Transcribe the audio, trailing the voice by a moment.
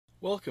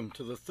Welcome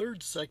to the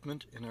third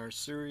segment in our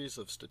series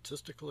of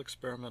statistical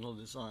experimental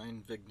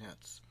design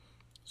vignettes.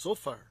 So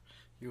far,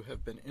 you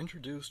have been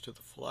introduced to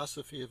the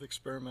philosophy of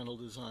experimental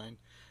design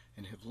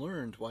and have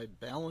learned why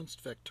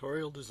balanced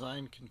factorial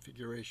design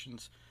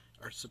configurations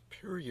are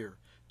superior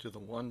to the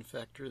one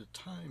factor at a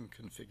time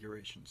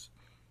configurations.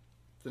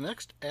 The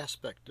next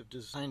aspect of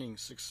designing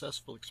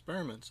successful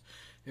experiments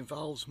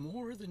involves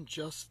more than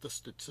just the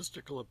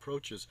statistical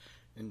approaches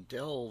and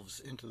delves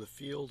into the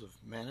field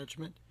of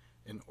management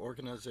and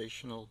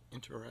organizational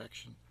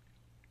interaction.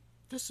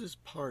 This is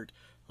part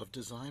of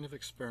design of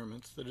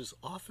experiments that is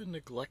often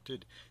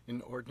neglected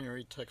in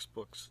ordinary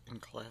textbooks and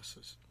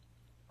classes.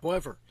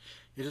 However,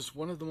 it is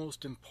one of the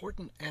most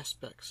important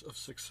aspects of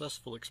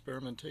successful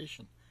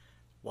experimentation.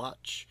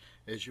 Watch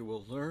as you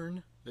will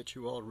learn that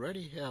you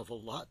already have a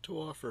lot to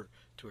offer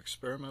to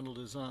experimental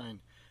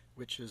design,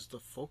 which is the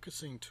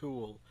focusing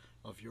tool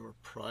of your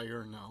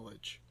prior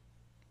knowledge.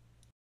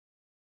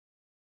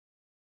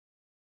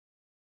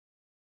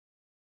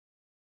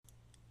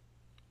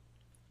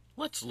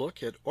 Let's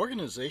look at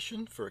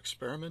organization for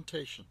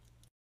experimentation.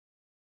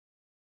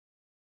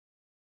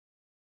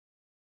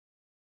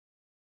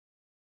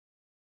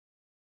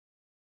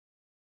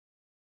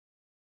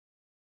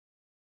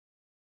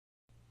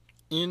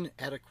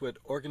 Inadequate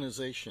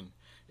organization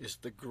is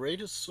the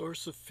greatest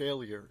source of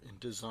failure in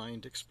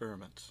designed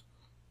experiments.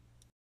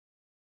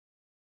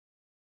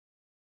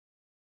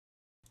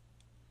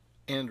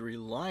 And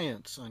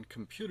reliance on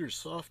computer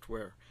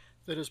software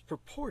that is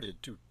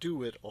purported to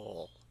do it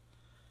all.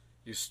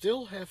 You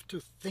still have to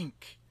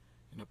think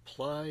and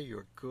apply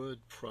your good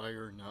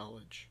prior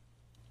knowledge.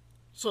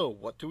 So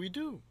what do we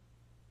do?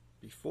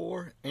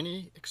 Before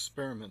any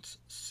experiments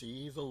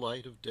see the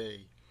light of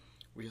day,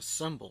 we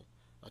assemble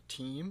a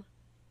team,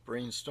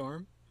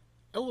 brainstorm,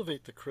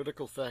 elevate the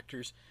critical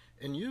factors,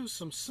 and use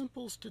some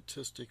simple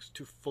statistics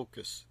to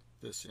focus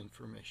this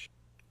information.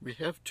 We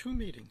have 2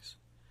 meetings.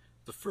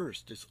 The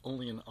first is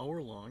only an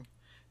hour long,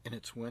 and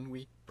it's when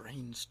we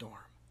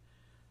brainstorm.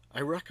 I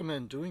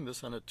recommend doing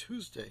this on a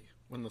Tuesday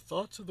when the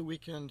thoughts of the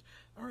weekend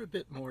are a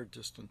bit more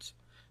distant,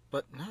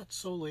 but not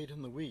so late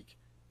in the week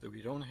that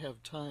we don't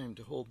have time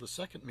to hold the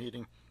second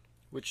meeting,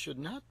 which should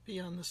not be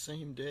on the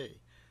same day,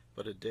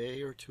 but a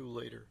day or 2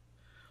 later.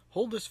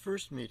 Hold this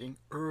first meeting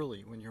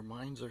early when your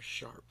minds are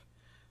sharp.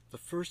 The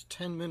first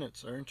 10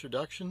 minutes are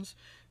introductions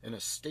and a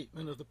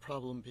statement of the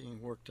problem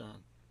being worked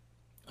on.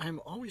 I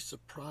am always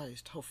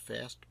surprised how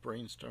fast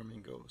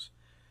brainstorming goes.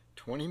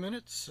 20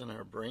 minutes and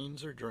our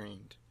brains are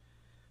drained.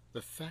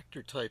 The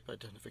factor type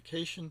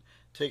identification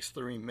takes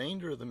the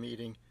remainder of the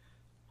meeting.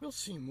 We'll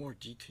see more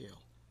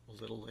detail a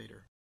little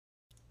later.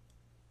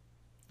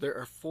 There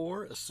are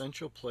 4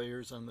 essential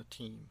players on the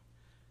team: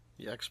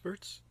 the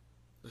experts,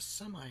 the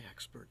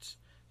semi-experts,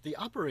 the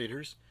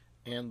operators,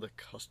 and the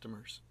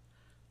customers.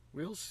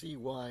 We'll see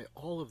why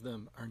all of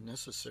them are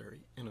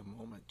necessary in a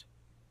moment.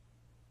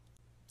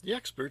 The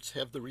experts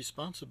have the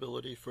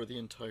responsibility for the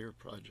entire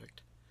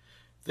project.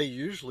 They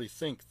usually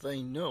think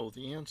they know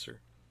the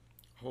answer.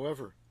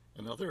 However,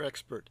 another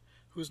expert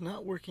who's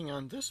not working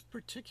on this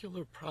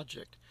particular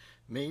project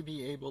may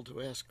be able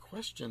to ask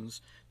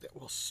questions that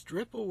will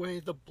strip away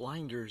the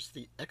blinders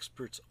the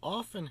experts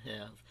often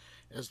have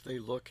as they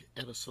look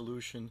at a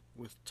solution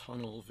with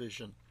tunnel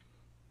vision.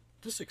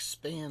 This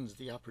expands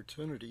the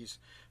opportunities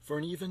for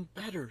an even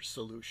better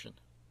solution.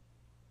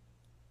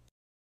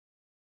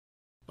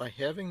 By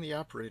having the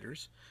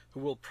operators,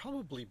 who will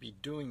probably be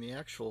doing the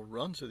actual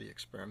runs of the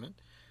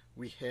experiment,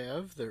 we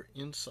have their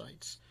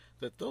insights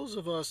that those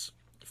of us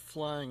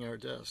flying our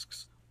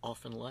desks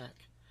often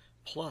lack.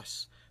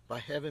 Plus, by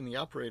having the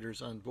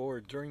operators on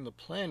board during the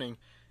planning,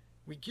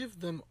 we give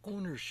them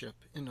ownership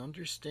and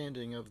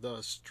understanding of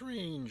the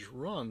strange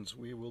runs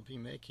we will be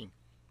making.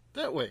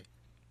 That way,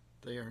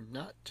 they are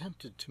not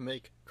tempted to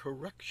make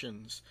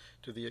corrections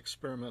to the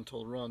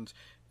experimental runs,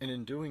 and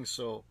in doing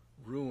so,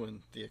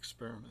 ruin the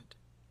experiment.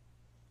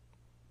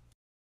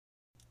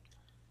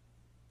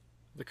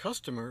 The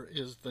customer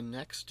is the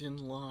next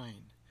in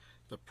line,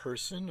 the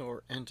person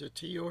or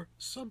entity or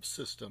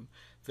subsystem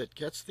that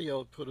gets the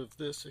output of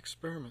this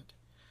experiment.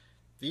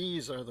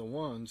 These are the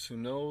ones who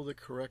know the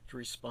correct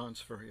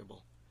response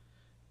variable.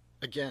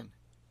 Again,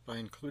 by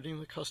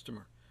including the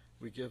customer,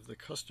 we give the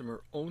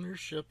customer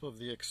ownership of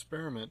the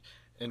experiment,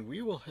 and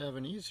we will have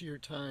an easier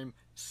time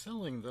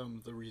selling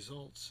them the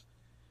results.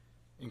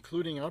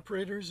 Including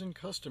operators and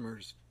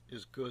customers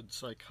is good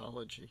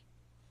psychology.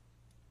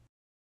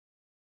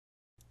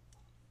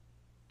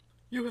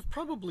 You have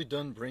probably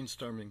done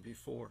brainstorming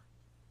before.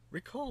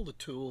 Recall the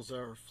tools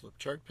are flip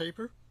chart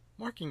paper,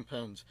 marking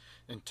pens,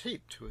 and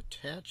tape to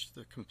attach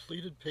the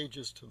completed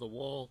pages to the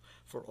wall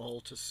for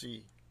all to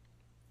see.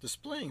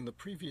 Displaying the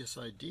previous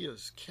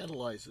ideas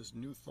catalyzes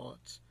new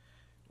thoughts.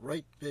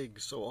 Write big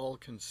so all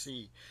can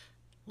see.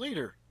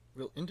 Later,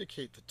 we'll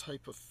indicate the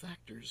type of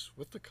factors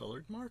with the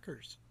colored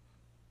markers.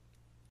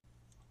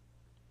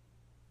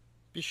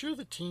 Be sure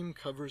the team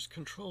covers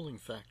controlling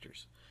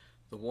factors,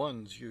 the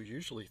ones you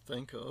usually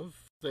think of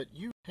that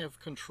you have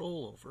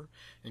control over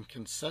and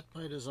can set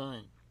by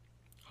design.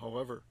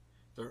 However,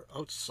 They're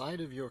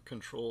outside of your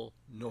control,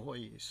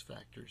 noise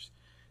factors.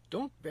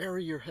 Don't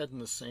bury your head in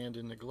the sand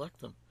and neglect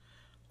them.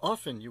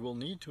 Often you will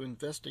need to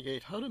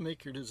investigate how to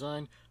make your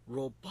design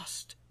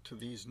robust to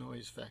these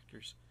noise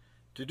factors.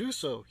 To do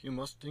so, you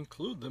must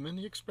include them in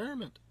the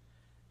experiment.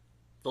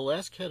 The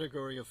last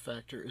category of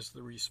factor is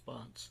the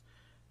response,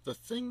 the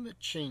thing that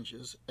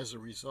changes as a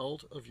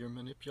result of your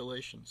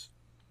manipulations.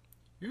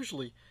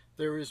 Usually,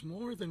 there is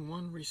more than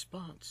one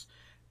response,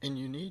 and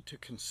you need to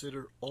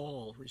consider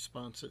all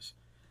responses.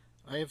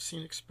 I have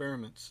seen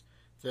experiments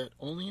that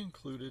only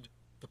included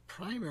the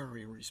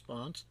primary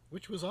response,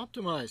 which was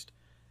optimized,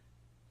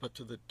 but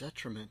to the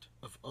detriment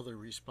of other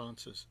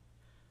responses.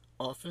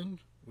 Often,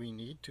 we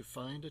need to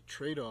find a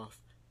trade-off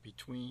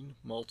between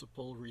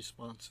multiple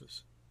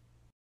responses.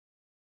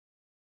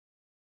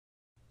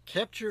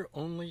 Capture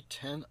only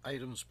 10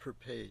 items per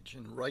page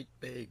and write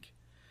big.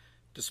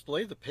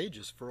 Display the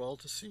pages for all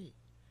to see.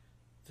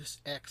 This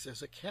acts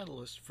as a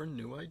catalyst for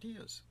new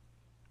ideas.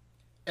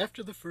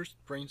 After the first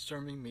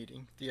brainstorming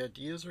meeting, the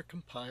ideas are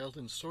compiled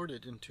and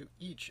sorted into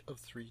each of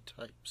 3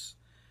 types.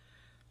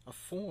 A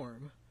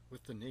form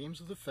with the names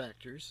of the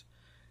factors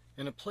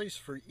and a place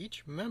for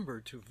each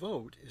member to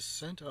vote is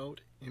sent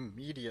out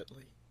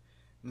immediately.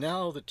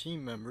 Now the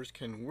team members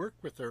can work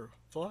with their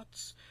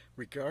thoughts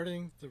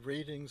regarding the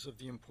ratings of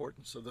the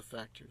importance of the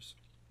factors.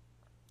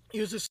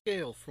 Use a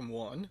scale from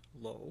 1,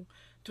 low,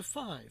 to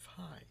 5,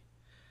 high.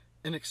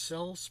 An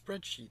Excel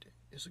spreadsheet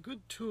is a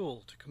good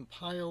tool to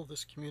compile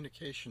this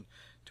communication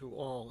to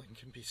all and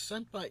can be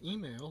sent by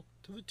email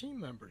to the team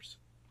members.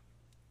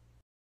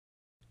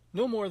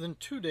 No more than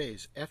 2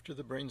 days after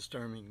the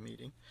brainstorming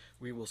meeting,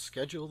 we will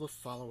schedule the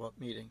follow-up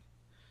meeting.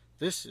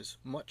 This is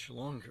much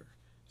longer,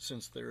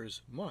 since there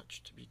is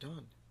much to be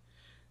done.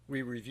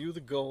 We review the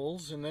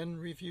goals and then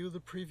review the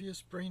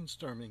previous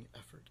brainstorming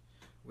effort.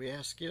 We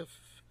ask if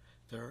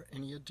there are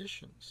any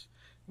additions.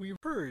 We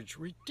purge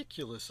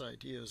ridiculous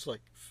ideas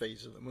like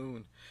phase of the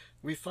moon.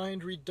 We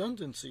find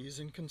redundancies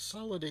and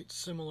consolidate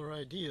similar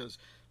ideas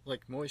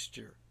like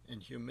moisture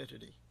and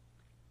humidity.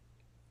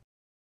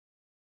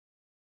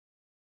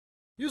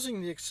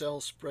 Using the Excel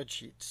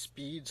spreadsheet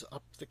speeds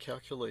up the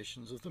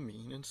calculations of the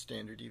mean and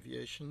standard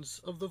deviations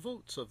of the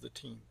votes of the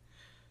team.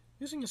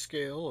 Using a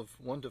scale of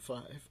 1 to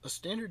 5, a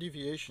standard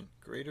deviation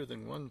greater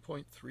than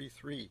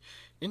 1.33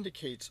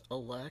 indicates a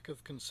lack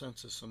of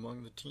consensus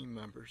among the team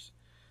members.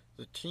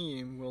 The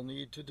team will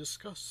need to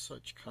discuss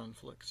such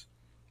conflicts.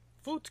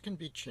 Votes can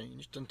be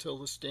changed until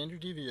the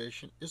standard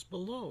deviation is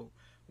below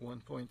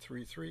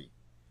 1.33.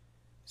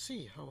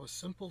 See how a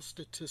simple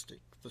statistic,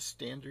 the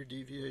standard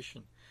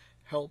deviation,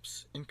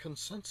 helps in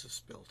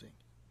consensus building.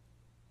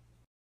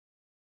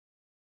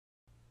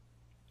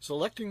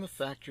 Selecting the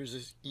factors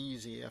is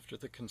easy after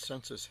the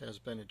consensus has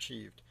been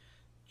achieved.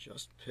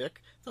 Just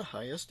pick the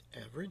highest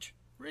average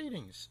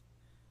ratings.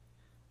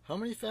 How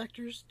many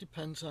factors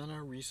depends on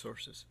our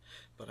resources,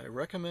 but I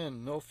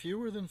recommend no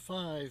fewer than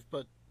 5,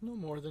 but no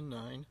more than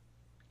 9.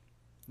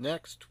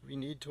 Next, we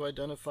need to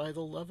identify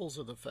the levels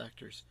of the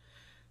factors.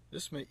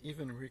 This may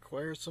even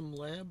require some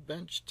lab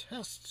bench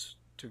tests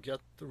to get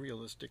the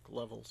realistic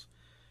levels.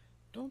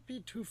 Don't be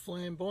too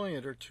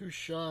flamboyant or too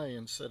shy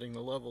in setting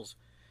the levels.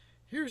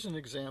 Here's an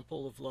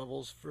example of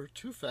levels for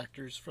 2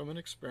 factors from an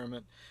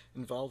experiment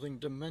involving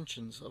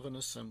dimensions of an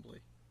assembly.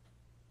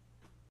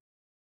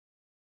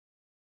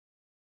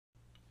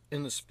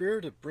 In the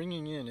spirit of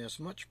bringing in as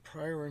much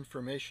prior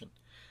information,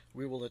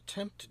 we will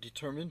attempt to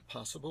determine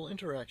possible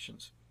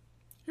interactions.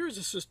 Here is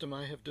a system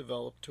I have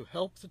developed to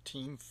help the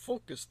team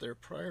focus their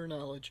prior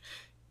knowledge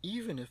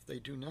even if they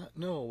do not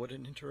know what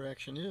an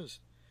interaction is.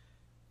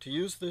 To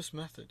use this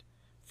method,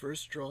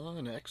 first draw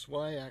an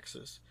XY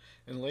axis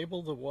and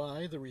label the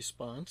Y the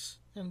response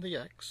and the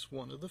X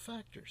one of the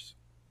factors.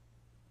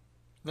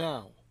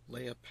 Now,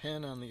 lay a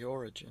pen on the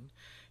origin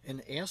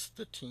and ask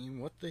the team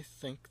what they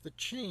think the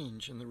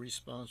change in the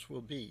response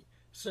will be.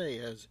 Say,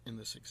 as in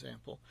this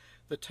example,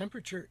 the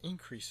temperature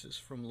increases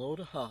from low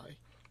to high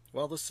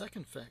while the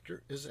second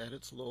factor is at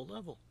its low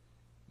level.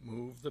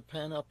 Move the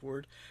pen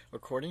upward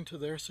according to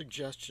their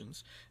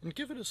suggestions and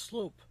give it a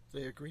slope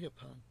they agree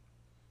upon.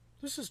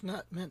 This is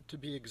not meant to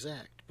be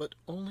exact, but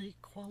only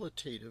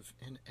qualitative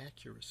in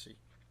accuracy.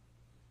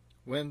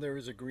 When there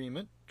is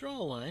agreement, draw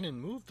a line and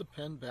move the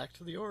pen back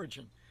to the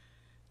origin.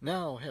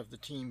 Now have the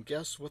team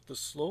guess what the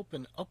slope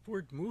and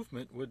upward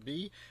movement would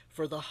be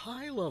for the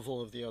high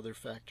level of the other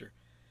factor.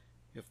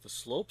 If the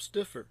slopes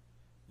differ,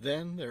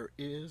 then there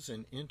is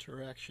an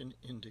interaction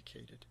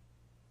indicated.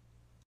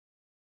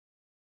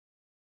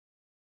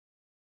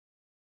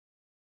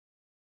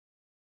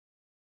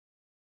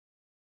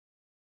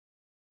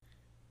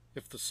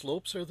 If the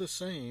slopes are the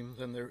same,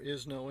 then there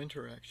is no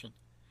interaction.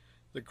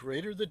 The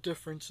greater the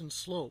difference in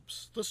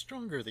slopes, the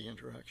stronger the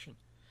interaction.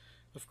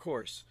 Of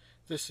course,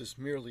 this is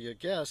merely a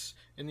guess,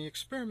 and the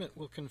experiment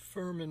will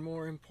confirm and,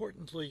 more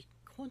importantly,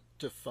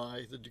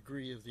 quantify the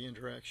degree of the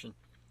interaction.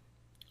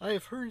 I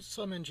have heard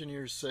some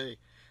engineers say,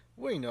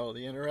 "We know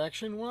the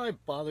interaction, why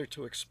bother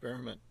to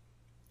experiment?"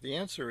 The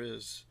answer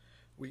is,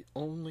 we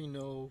only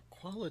know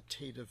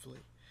qualitatively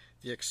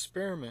The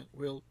experiment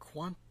will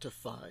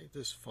quantify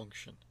this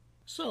function.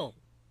 So,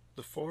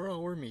 the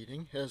 4-hour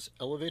meeting has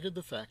elevated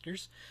the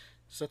factors,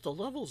 set the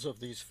levels of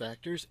these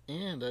factors,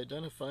 and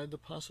identified the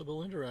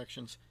possible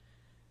interactions.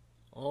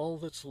 All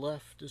that's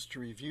left is to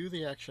review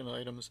the action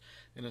items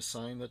and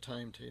assign the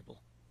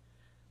timetable.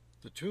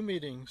 The 2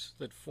 meetings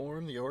that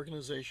form the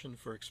organization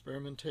for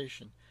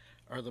experimentation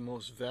are the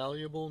most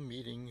valuable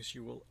meetings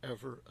you will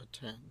ever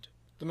attend.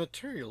 The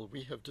material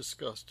we have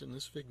discussed in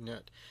this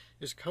vignette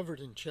is covered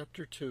in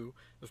Chapter 2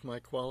 of my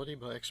Quality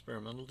by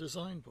Experimental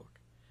Design book.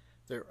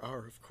 There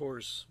are, of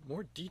course,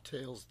 more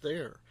details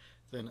there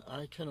than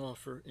I can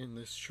offer in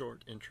this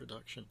short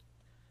introduction.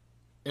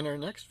 In our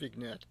next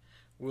vignette,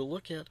 we'll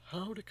look at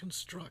how to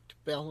construct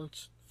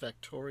balanced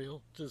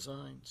factorial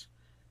designs.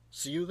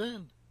 See you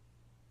then!